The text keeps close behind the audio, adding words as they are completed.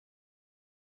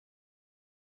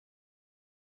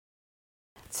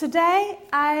Today,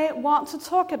 I want to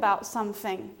talk about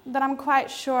something that I'm quite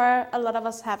sure a lot of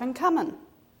us have in common.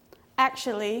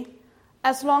 Actually,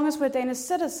 as long as we're Danish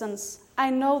citizens, I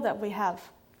know that we have.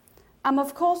 I'm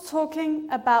of course talking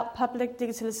about public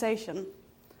digitalization.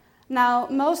 Now,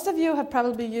 most of you have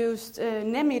probably used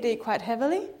NemID quite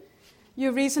heavily.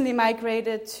 You recently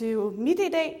migrated to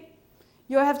MitID.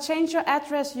 You have changed your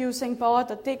address using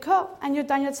borger.dk, and you've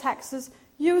done your taxes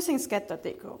using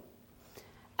skat.dk.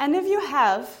 And if you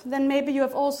have, then maybe you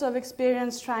have also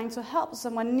experienced trying to help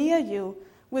someone near you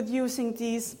with using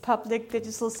these public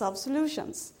digital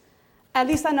self-solutions. At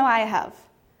least I know I have.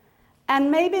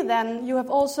 And maybe then you have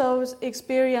also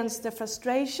experienced the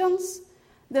frustrations,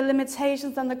 the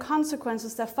limitations, and the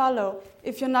consequences that follow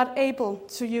if you're not able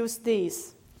to use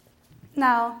these.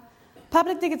 Now,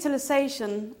 public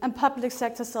digitalization and public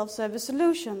sector self-service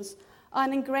solutions are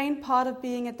an ingrained part of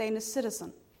being a Danish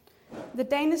citizen. The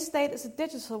Danish state is a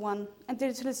digital one, and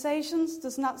digitalization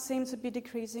does not seem to be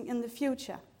decreasing in the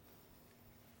future.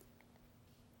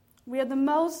 We are the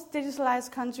most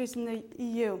digitalized countries in the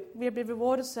EU. We have been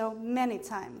rewarded so many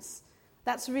times.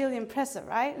 That's really impressive,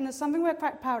 right? And it's something we're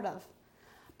quite proud of.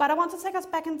 But I want to take us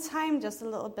back in time just a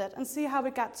little bit and see how we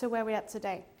got to where we're at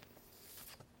today.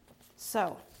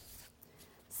 So,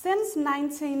 since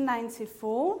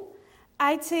 1994,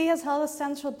 IT has held a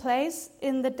central place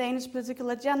in the Danish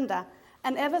political agenda,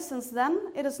 and ever since then,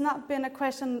 it has not been a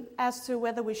question as to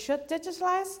whether we should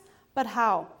digitalize, but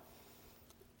how.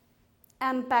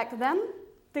 And back then,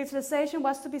 digitalization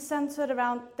was to be centered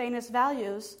around Danish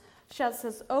values, such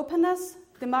as openness,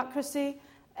 democracy,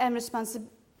 and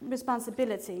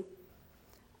responsibility.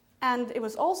 And it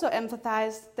was also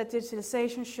emphasized that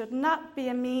digitalization should not be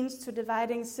a means to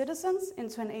dividing citizens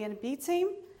into an A and B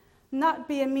team, not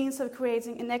be a means of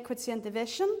creating inequity and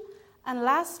division, and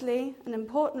lastly, and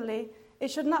importantly, it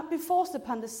should not be forced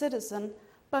upon the citizen,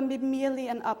 but be merely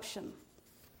an option.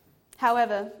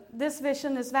 However, this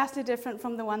vision is vastly different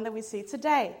from the one that we see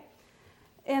today.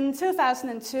 In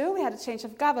 2002, we had a change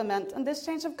of government, and this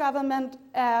change of government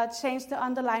changed the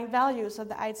underlying values of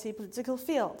the IT political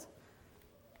field.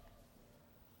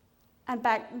 And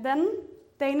back then,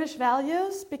 Danish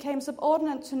values became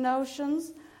subordinate to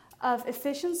notions of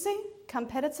efficiency,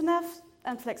 competitiveness,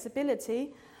 and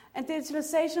flexibility, and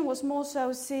digitalization was more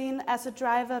so seen as a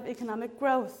driver of economic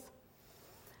growth.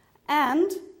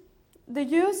 And the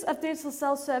use of digital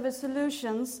self-service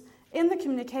solutions in the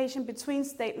communication between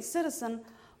state and citizen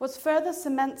was further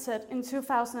cemented in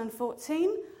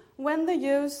 2014 when the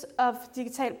use of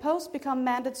Digital Post became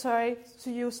mandatory to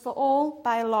use for all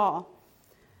by law.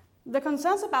 The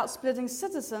concerns about splitting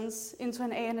citizens into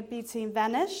an A and a B team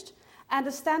vanished, and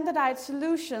the standardized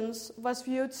solutions was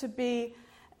viewed to be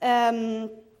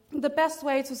the best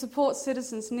way to support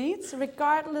citizens' needs,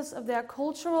 regardless of their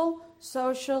cultural,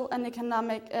 social, and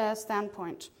economic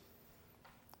standpoint.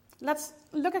 Let's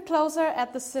look closer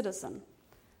at the citizen.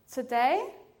 Today,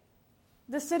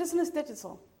 the citizen is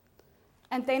digital,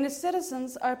 and Danish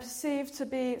citizens are perceived to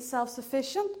be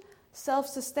self-sufficient,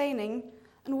 self-sustaining,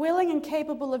 and willing and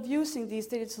capable of using these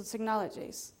digital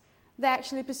technologies. They're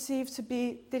actually perceived to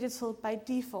be digital by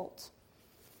default.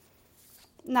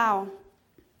 Now,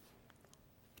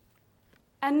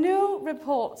 a new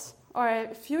report, or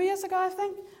a few years ago I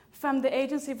think, from the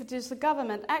Agency for Digital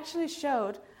Government actually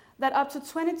showed that up to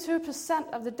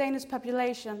 22% of the Danish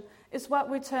population is what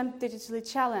we term digitally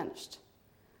challenged.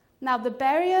 Now, the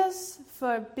barriers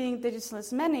for being digital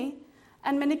is many,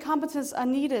 and many competences are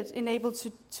needed in able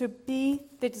to be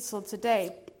digital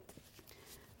today.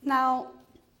 Now,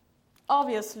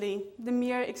 obviously, the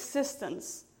mere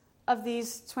existence of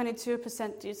these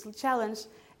 22% digital challenge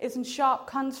is in sharp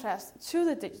contrast to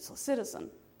the digital citizen.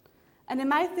 And in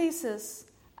my thesis,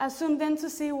 I zoomed in to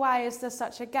see why is there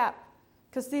such a gap,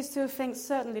 because these two things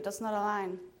certainly does not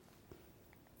align.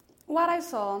 What I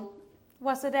saw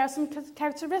was that there are some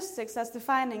characteristics that's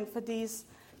defining for these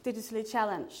digitally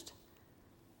challenged.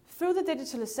 Through the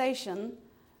digitalization,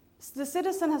 the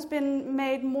citizen has been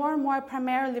made more and more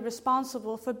primarily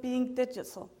responsible for being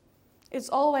digital. It's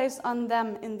always on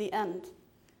them in the end.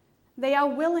 They are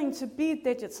willing to be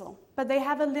digital, but they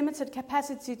have a limited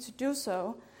capacity to do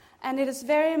so, and it is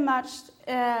very much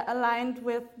aligned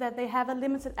with that they have a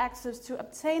limited access to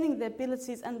obtaining the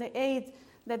abilities and the aid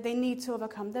that they need to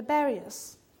overcome the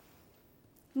barriers.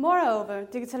 Moreover,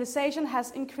 digitalization has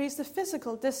increased the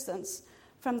physical distance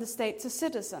from the state to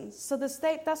citizens, so the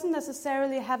state doesn't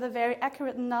necessarily have a very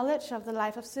accurate knowledge of the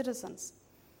life of citizens.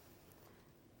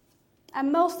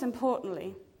 And most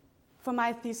importantly, for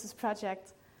my thesis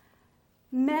project,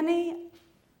 many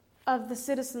of the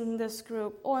citizens in this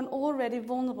group are in already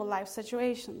vulnerable life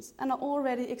situations and are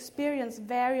already experience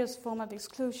various forms of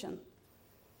exclusion.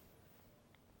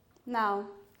 Now,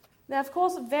 there are of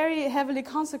course very heavily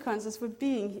consequences for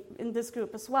being in this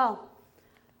group as well.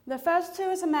 The first two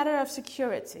is a matter of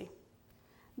security.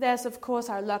 There's of course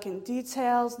our login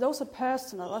details, those are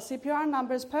personal. Our CPR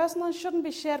number is personal and shouldn't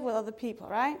be shared with other people,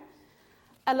 right?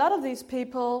 A lot of these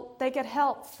people, they get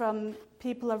help from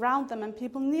people around them and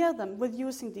people near them with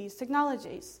using these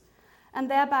technologies. And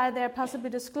thereby they're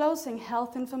possibly disclosing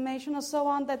health information or so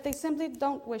on that they simply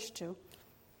don't wish to.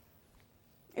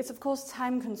 It's of course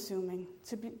time consuming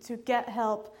to get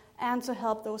help and to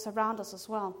help those around us as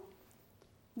well.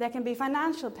 There can be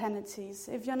financial penalties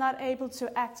if you're not able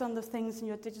to act on the things in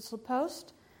your digital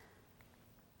post.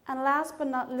 And last but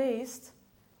not least,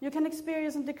 you can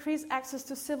experience and decrease access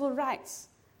to civil rights.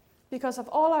 Because of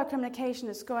all our communication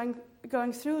is going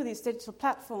through these digital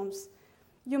platforms,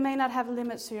 you may not have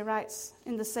limits to your rights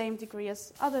in the same degree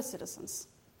as other citizens.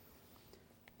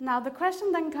 Now the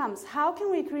question then comes, how can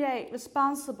we create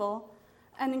responsible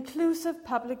and inclusive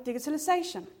public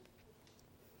digitalization?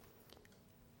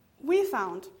 We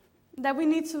found that we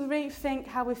need to rethink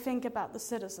how we think about the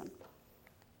citizen.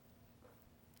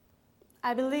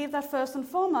 I believe that first and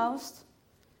foremost,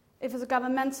 if it's a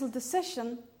governmental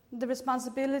decision, the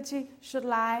responsibility should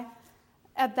lie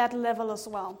at that level as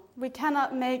well. We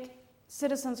cannot make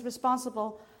citizens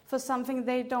responsible for something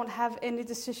they don't have any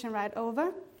decision right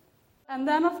over. And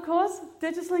then, of course,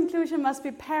 digital inclusion must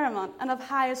be paramount and of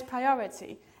highest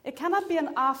priority. It cannot be an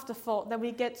afterthought that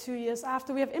we get 2 years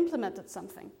after we have implemented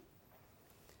something.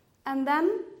 And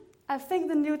then, I think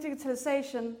the new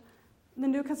digitalization, the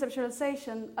new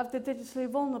conceptualization of the digitally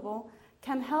vulnerable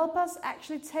can help us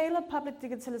actually tailor public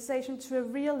digitalization to a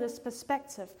realist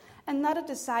perspective and not a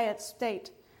desired state.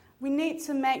 We need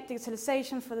to make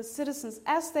digitalization for the citizens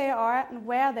as they are and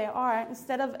where they are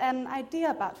instead of an idea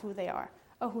about who they are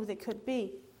or who they could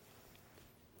be.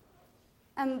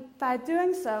 And by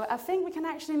doing so, I think we can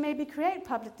actually maybe create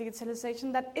public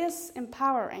digitalization that is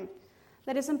empowering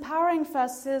for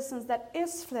us citizens, that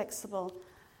is flexible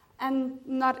and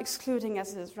not excluding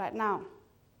as it is right now.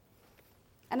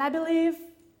 And I believe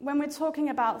when we're talking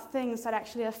about things that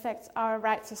actually affect our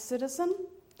rights as citizens,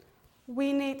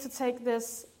 we need to take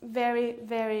this very,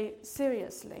 very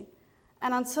seriously.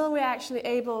 And until we're actually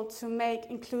able to make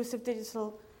inclusive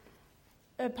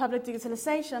public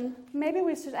digitalization, maybe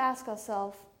we should ask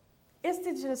ourselves, is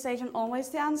digitalization always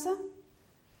the answer?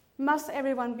 Must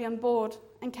everyone be on board,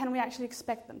 and can we actually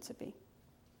expect them to be?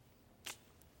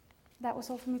 That was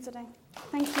all for me today.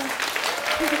 Thank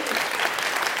you.